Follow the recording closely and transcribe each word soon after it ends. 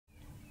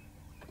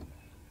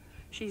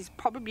She's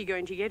probably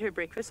going to get her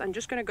breakfast. I'm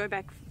just going to go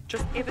back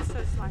just ever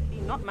so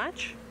slightly, not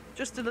much,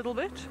 just a little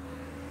bit.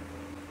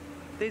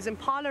 There's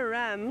impala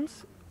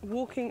rams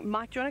walking.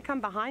 Mike, do you want to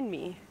come behind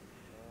me?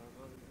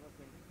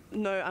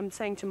 No, I'm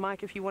saying to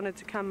Mike if he wanted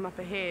to come up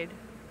ahead.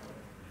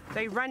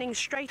 They're running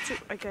straight to,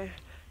 okay,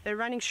 they're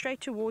running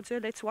straight towards her.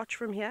 Let's watch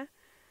from here.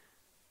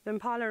 The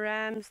impala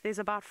rams, there's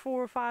about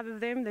 4 or 5 of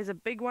them. There's a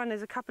big one,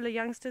 there's a couple of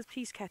youngsters.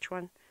 Please catch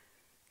one.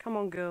 Come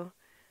on, girl.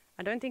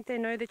 I don't think they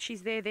know that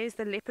she's there. There's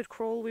the leopard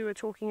crawl we were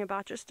talking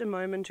about just a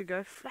moment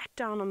ago, flat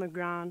down on the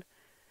ground.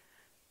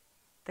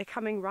 They're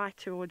coming right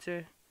towards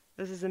her.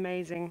 This is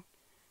amazing.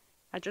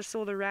 I just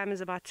saw the ram is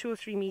about 2 or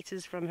 3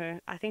 meters from her.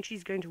 I think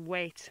she's going to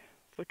wait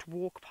for it to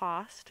walk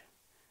past.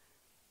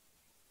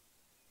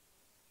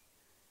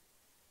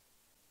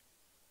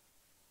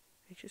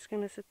 They're just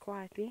going to sit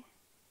quietly.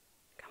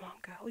 Come on,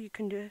 girl, you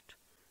can do it.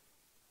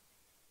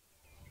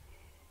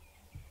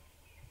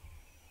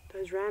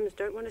 Those rams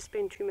don't want to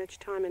spend too much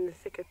time in the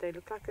thicket. They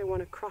look like they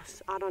want to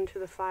cross out onto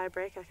the fire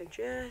break. I can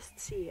just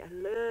see a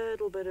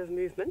little bit of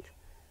movement.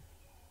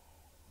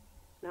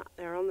 Now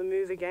they're on the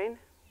move again.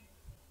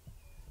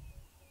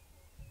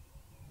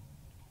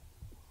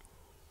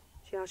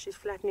 See how she's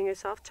flattening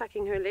herself,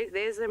 tucking her legs.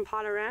 There's the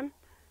impala ram.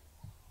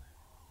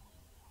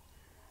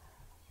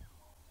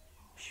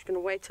 She's going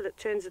to wait till it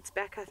turns its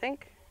back, I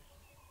think.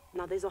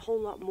 Now there's a whole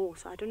lot more,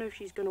 so I don't know if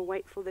she's going to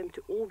wait for them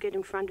to all get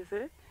in front of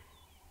her.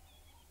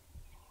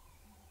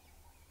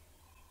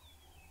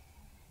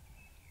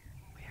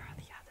 Where are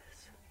the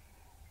others?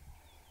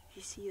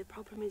 You see, the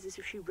problem is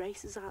if she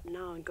races out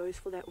now and goes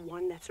for that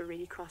one that's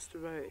already crossed the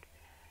road,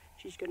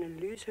 she's going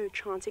to lose her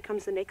chance. Here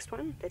comes the next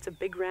one. That's a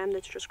big ram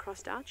that's just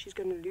crossed out. She's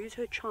going to lose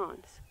her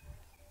chance.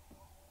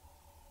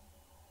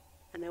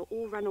 And they'll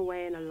all run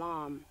away in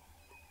alarm.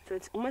 So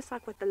it's almost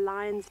like what the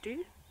lions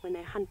do when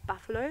they hunt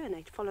buffalo and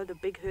they follow the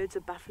big herds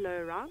of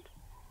buffalo around.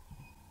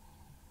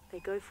 They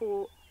go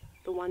for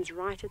the ones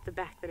right at the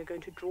back that are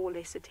going to draw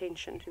less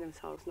attention to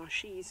themselves. Now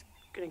she's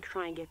going to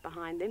try and get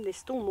behind them. There's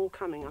still more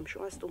coming. I'm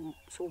sure I still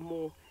saw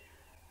more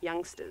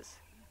youngsters,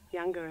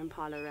 younger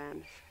impala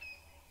rams.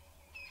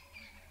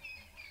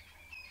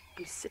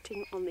 I'm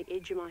sitting on the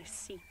edge of my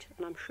seat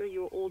and I'm sure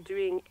you're all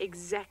doing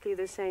exactly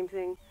the same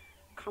thing.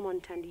 Come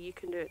on, Thandi, you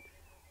can do it.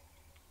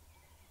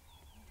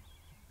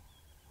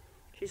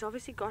 She's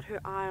obviously got her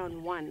eye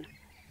on one.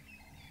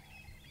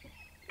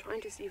 I'm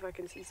trying to see if I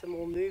can see some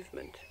more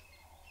movement.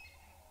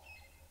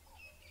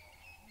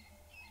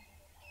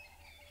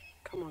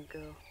 Come on,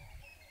 girl.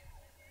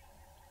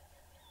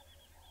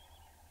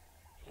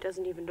 It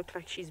doesn't even look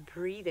like she's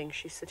breathing.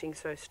 She's sitting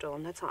so still,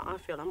 and that's how I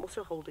feel. I'm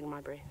also holding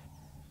my breath.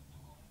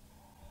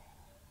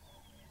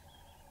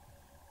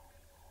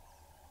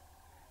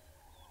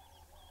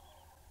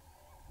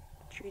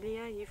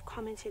 Julia, you've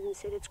commented and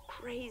said it's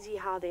crazy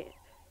how the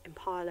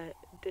impala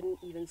didn't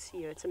even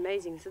see her. It's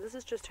amazing. So this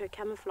is just her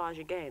camouflage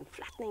again,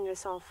 flattening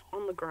herself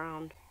on the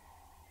ground.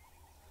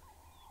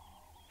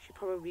 She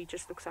probably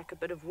just looks like a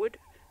bit of wood.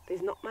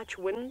 There's not much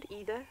wind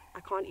either. I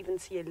can't even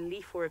see a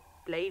leaf or a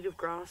blade of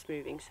grass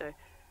moving, so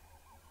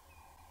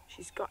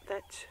she's got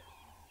that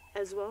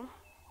as well.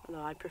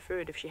 Although I'd prefer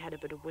it if she had a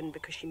bit of wind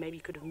because she maybe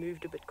could have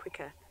moved a bit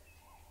quicker.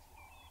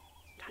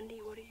 Thandi,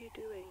 what are you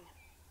doing?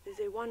 Is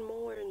there one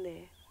more in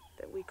there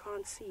that we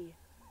can't see?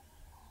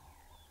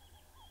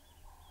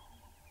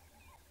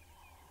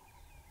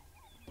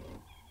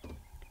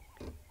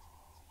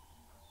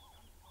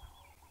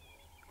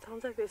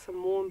 Sounds like there's some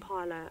more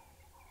impala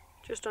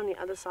just on the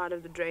other side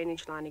of the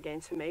drainage line again,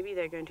 so maybe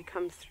they're going to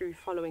come through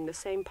following the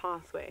same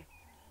pathway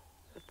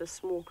that the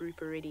small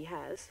group already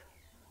has.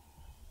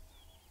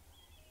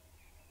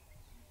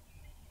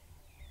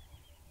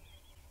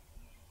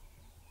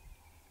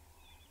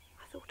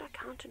 I thought I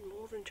counted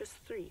more than just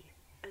 3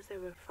 as they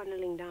were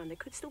funneling down. There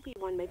could still be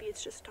one. Maybe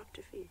it's just stopped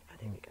to feed. Oh,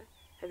 there we go.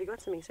 Have you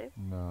got something, Seb?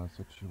 No, I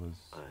thought she was,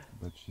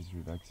 but she's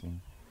relaxing.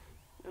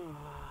 Oh,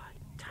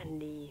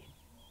 Thandi.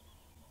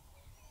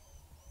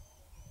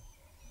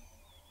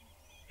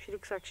 She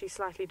looks like she's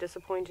slightly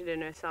disappointed in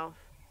herself.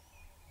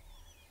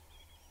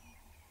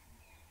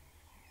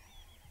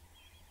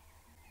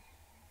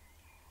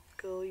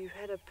 Girl, you've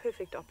had a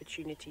perfect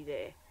opportunity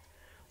there.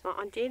 Now,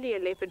 ideally a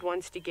leopard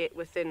wants to get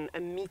within a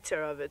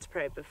meter of its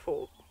prey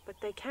before, but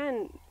they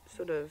can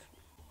sort of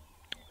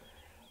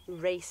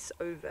race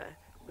over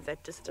with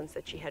that distance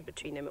that she had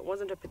between them. It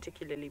wasn't a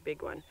particularly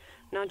big one.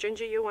 Now,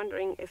 Ginger, you're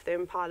wondering if the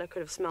impala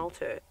could have smelled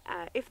her.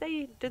 If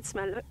they did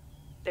smell it,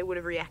 they would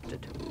have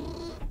reacted.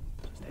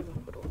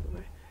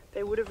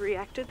 They would have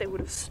reacted, they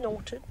would have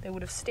snorted, they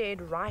would have stared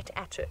right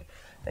at her.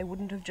 They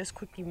wouldn't have just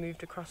quickly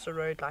moved across the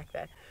road like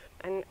that.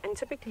 And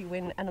typically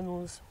when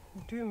animals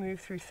do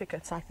move through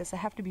thickets like this, they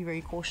have to be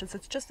very cautious.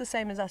 It's just the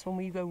same as us when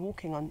we go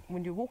walking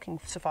when you're walking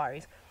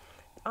safaris.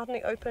 Out in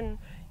the open,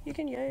 you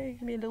can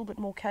be a little bit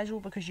more casual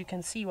because you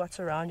can see what's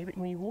around you, but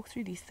when you walk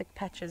through these thick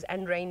patches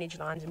and drainage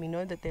lines, and we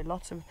know that there are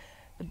lots of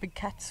the big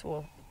cats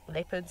or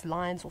leopards,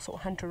 lions also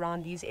hunt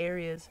around these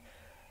areas.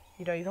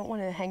 You know, you don't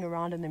want to hang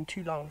around in them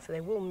too long, so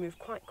they will move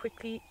quite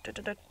quickly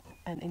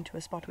and into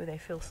a spot where they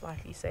feel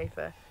slightly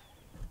safer.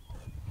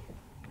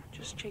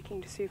 Just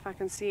checking to see if I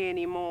can see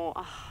any more.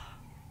 I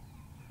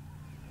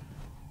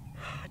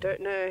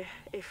don't know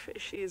if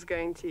she is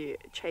going to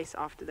chase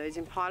after those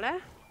impala.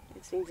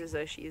 It seems as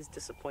though she is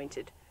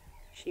disappointed.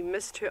 She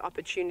missed her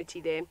opportunity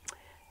there.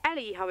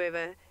 Ali,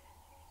 however,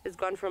 has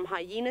gone from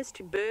hyenas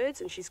to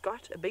birds, and she's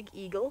got a big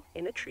eagle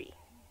in a tree.